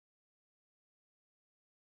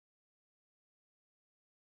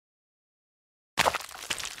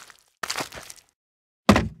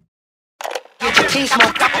teeth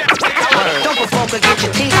smoked. Don't provoke or get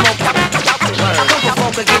your teeth smoked. Don't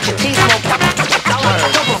provoke or get your teeth smoked.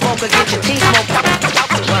 Don't provoke or get your teeth smoked.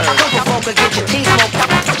 Don't provoke or get your teeth smoked.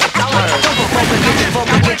 Don't provoke or get your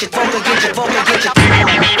vocal, get your vocal, get your vocal, get your.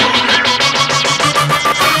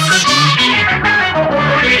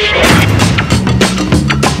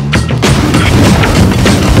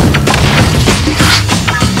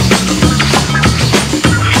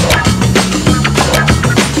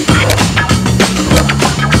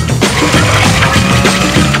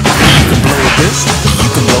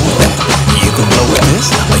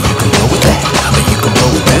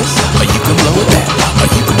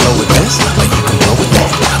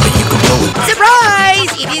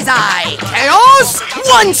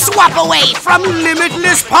 One swap away from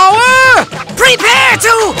limitless power! Prepare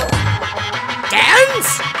to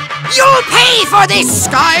dance! You'll pay for this,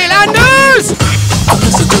 Skylanders!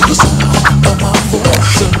 Listen to the sound of my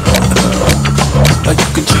voice. You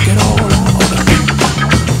can check it all out.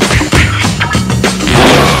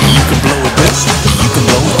 You can blow with this, you can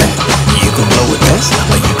blow with that. You can blow with this,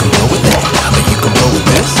 or you can blow with that. Or you can blow with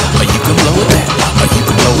this, or you can blow with that. Or you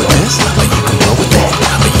can blow with this, or you can blow with that.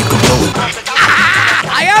 Or you can blow with that.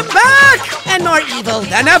 I am back! And more evil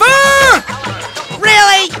than ever!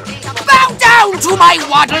 Really? Bow down to my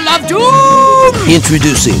waddle of doom!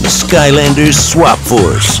 Introducing Skylanders SWAP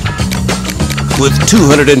Force. With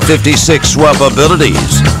 256 swap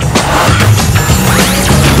abilities.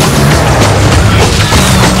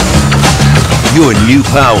 Your new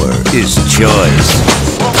power is choice.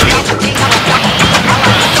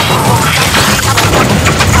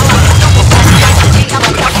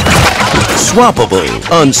 Swappable,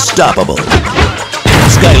 unstoppable.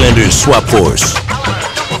 Skylanders SWAP Force.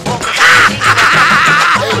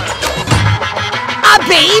 A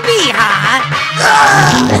baby, huh?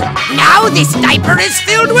 Ugh. Now this diaper is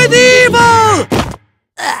filled with evil!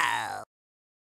 Ugh.